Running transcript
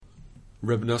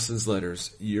Reb Noson's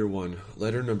Letters, Year 1,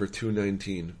 Letter number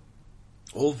 219.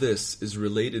 All this is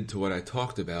related to what I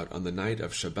talked about on the night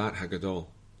of Shabbat Hagadol,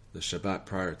 the Shabbat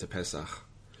prior to Pesach.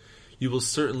 You will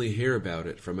certainly hear about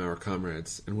it from our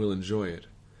comrades, and will enjoy it.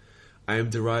 I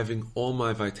am deriving all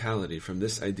my vitality from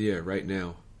this idea right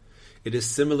now. It is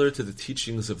similar to the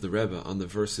teachings of the Rebbe on the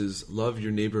verses, Love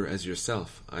your neighbor as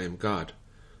yourself, I am God,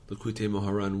 Likutei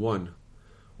Moharan 1,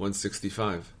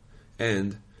 165,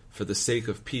 and for the sake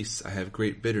of peace I have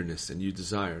great bitterness and you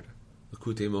desired,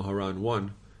 Likutei Moharan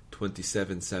 1,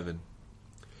 27:7.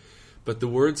 But the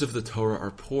words of the Torah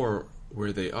are poor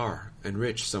where they are, and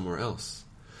rich somewhere else.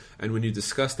 And when you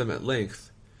discuss them at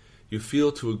length, you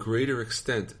feel to a greater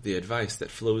extent the advice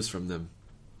that flows from them.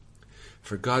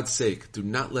 For God's sake, do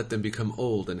not let them become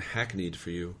old and hackneyed for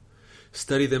you.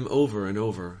 Study them over and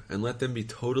over, and let them be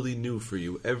totally new for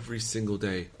you every single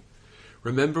day.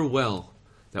 Remember well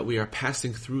that we are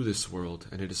passing through this world,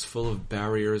 and it is full of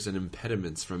barriers and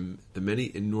impediments from the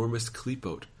many enormous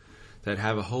klipot that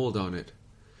have a hold on it,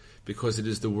 because it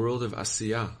is the world of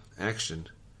asiyah, action.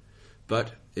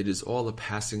 But it is all a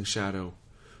passing shadow,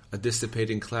 a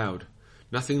dissipating cloud,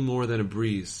 nothing more than a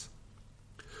breeze.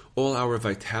 All our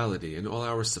vitality and all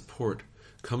our support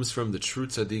comes from the true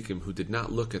tzaddikim who did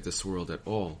not look at this world at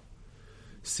all.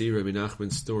 See Rabbi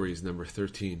Nachman's Stories, number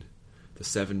 13, The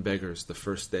 7 Beggars, the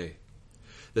First Day.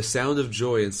 The sound of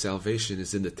joy and salvation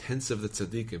is in the tents of the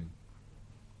tzaddikim.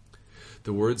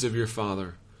 The words of your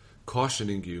Father,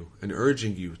 cautioning you and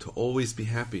urging you to always be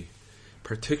happy,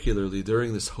 particularly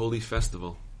during this holy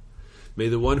festival. May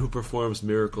the one who performs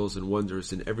miracles and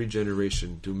wonders in every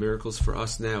generation do miracles for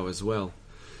us now as well,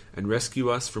 and rescue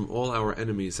us from all our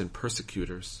enemies and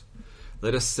persecutors.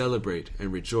 Let us celebrate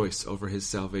and rejoice over his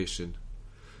salvation.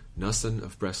 Noson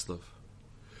of Breslov.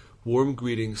 Warm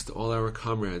greetings to all our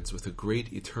comrades with a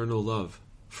great eternal love,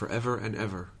 forever and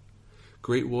ever.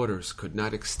 Great waters could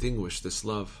not extinguish this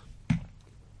love.